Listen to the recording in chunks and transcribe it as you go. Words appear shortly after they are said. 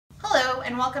Hello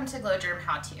and welcome to Germ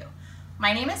How To.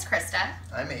 My name is Christa.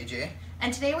 I'm AJ.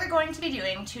 And today we're going to be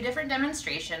doing two different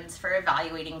demonstrations for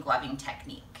evaluating gloving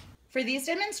technique. For these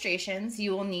demonstrations,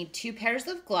 you will need 2 pairs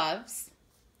of gloves,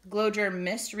 Germ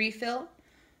mist refill,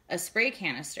 a spray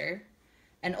canister,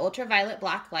 an ultraviolet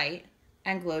black light,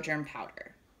 and Germ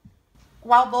powder.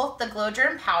 While both the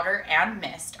Germ powder and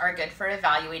mist are good for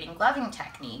evaluating gloving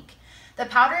technique, the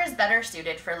powder is better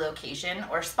suited for location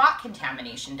or spot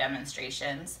contamination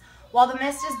demonstrations, while the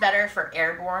mist is better for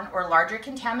airborne or larger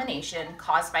contamination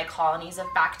caused by colonies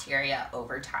of bacteria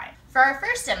over time. For our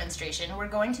first demonstration, we're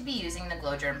going to be using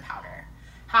the Germ powder.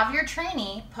 Have your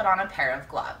trainee put on a pair of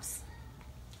gloves.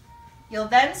 You'll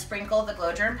then sprinkle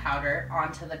the Germ powder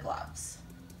onto the gloves.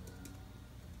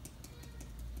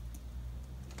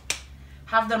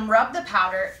 Have them rub the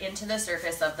powder into the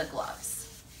surface of the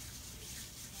gloves.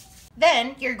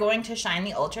 Then you're going to shine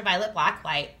the ultraviolet black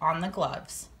light on the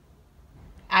gloves.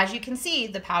 As you can see,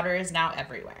 the powder is now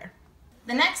everywhere.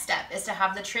 The next step is to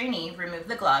have the trainee remove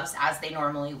the gloves as they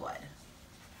normally would.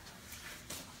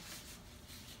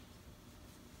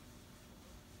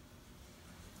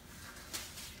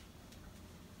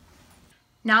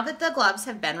 Now that the gloves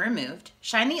have been removed,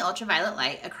 shine the ultraviolet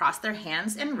light across their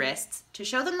hands and wrists to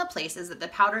show them the places that the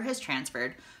powder has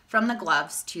transferred from the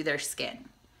gloves to their skin.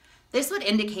 This would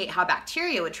indicate how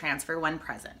bacteria would transfer when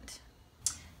present.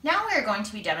 Now we are going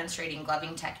to be demonstrating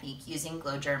gloving technique using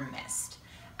Germ mist.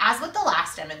 As with the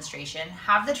last demonstration,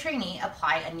 have the trainee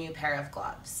apply a new pair of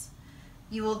gloves.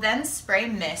 You will then spray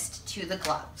mist to the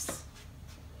gloves.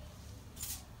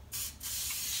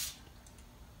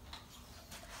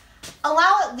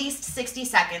 Allow at least 60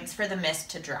 seconds for the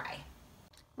mist to dry.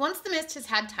 Once the mist has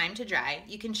had time to dry,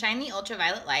 you can shine the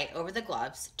ultraviolet light over the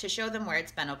gloves to show them where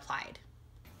it's been applied.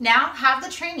 Now have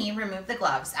the trainee remove the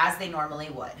gloves as they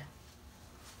normally would.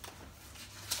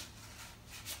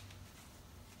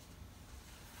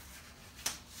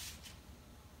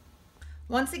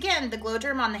 Once again, the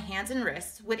Germ on the hands and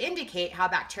wrists would indicate how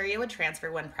bacteria would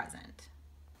transfer when present.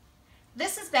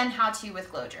 This has been How To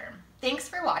with Germ. Thanks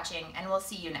for watching, and we'll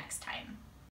see you next time.